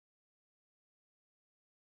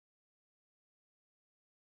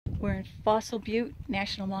We're in Fossil Butte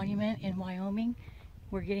National Monument in Wyoming.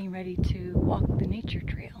 We're getting ready to walk the nature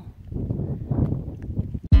trail.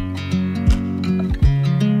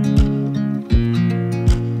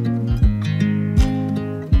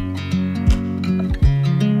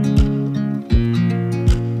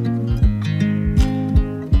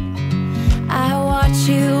 I watch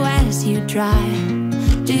you as you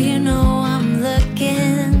drive. Do you know I'm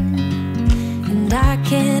looking? And I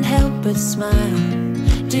can't help but smile.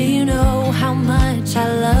 Do you know how much I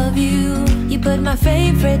love you? You put my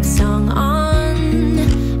favorite song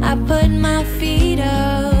on, I put my feet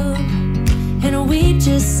up, and we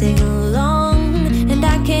just sing along. And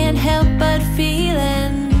I can't help but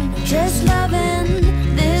feeling, just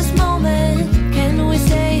loving this moment. Can we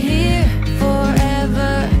stay here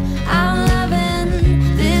forever? I'm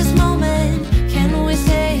loving this moment. Can we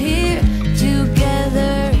stay here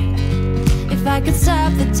together? If I could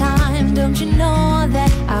stop the time, don't you know that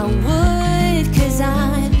I would? 'Cause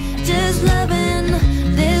I'm just loving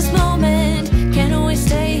this moment. Can we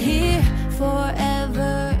stay here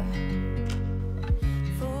forever?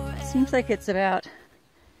 Seems like it's about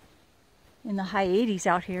in the high 80s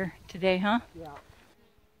out here today, huh? Yeah.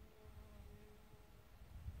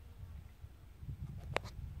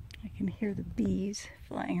 I can hear the bees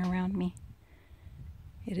flying around me.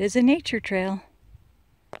 It is a nature trail.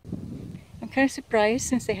 I'm kind of surprised,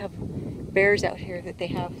 since they have bears out here, that they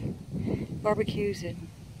have barbecues and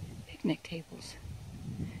picnic tables.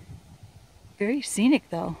 Very scenic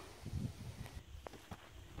though.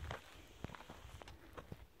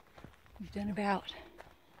 We've done about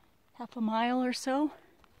half a mile or so.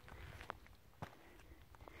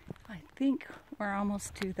 I think we're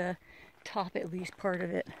almost to the top, at least part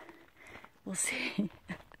of it. We'll see.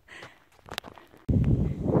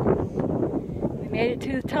 We made it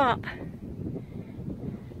to the top.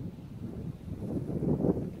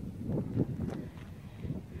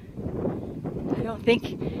 I don't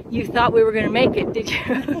think you thought we were going to make it, did you?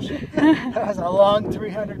 That was a long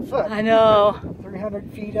 300 foot. I know.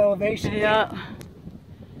 300 feet elevation. Yeah.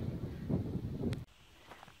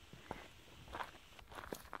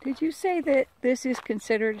 Did you say that this is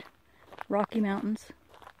considered Rocky Mountains?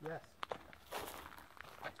 Yes.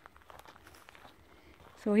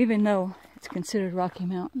 So even though it's considered Rocky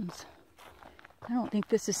Mountains, I don't think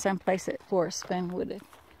this is someplace that Forrest Fenn would have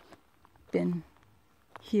been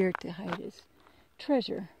here to hide his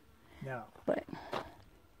treasure. No. But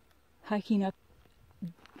hiking up,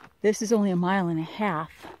 this is only 1.5 miles,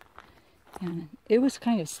 and it was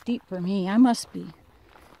kind of steep for me. I must be,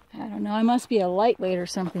 I don't know, I must be a lightweight or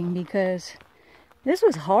something, because this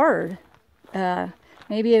was hard.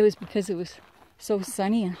 Maybe it was because it was so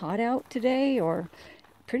sunny and hot out today, or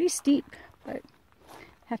pretty steep, but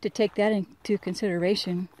have to take that into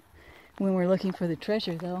consideration when we're looking for the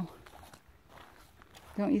treasure, though.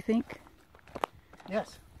 Don't you think?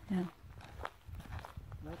 Yes. Yeah.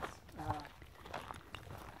 Let's,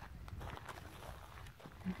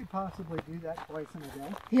 you could possibly do that twice in a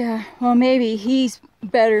day. Yeah, well, maybe he's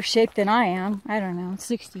better shape than I am. I don't know,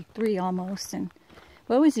 63 almost, and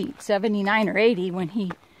what was he, 79 or 80 when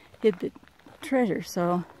he hid the treasure,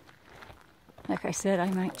 so like I said,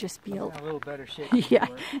 I might just be In a little better shape. yeah,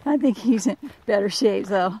 I think he's in better shape,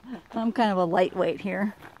 so I'm kind of a lightweight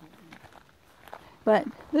here. But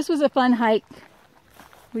this was a fun hike.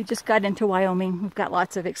 We just got into Wyoming. We've got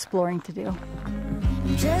lots of exploring to do.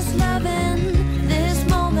 Just loving this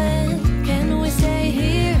moment. Can we stay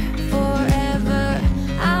here forever?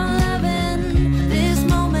 I'm loving this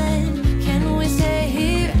moment. Can we stay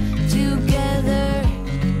here together?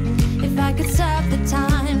 If I could stop the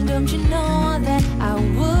time, don't you know that I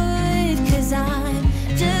would? 'Cause I'm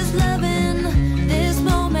just loving this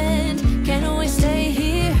moment. Can we stay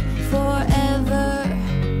here forever?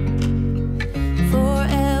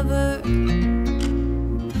 Forever.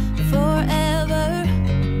 Forever.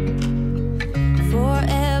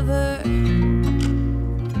 Forever.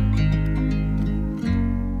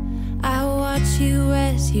 I watch you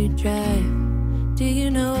as you drive. Do you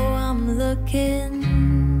know I'm looking?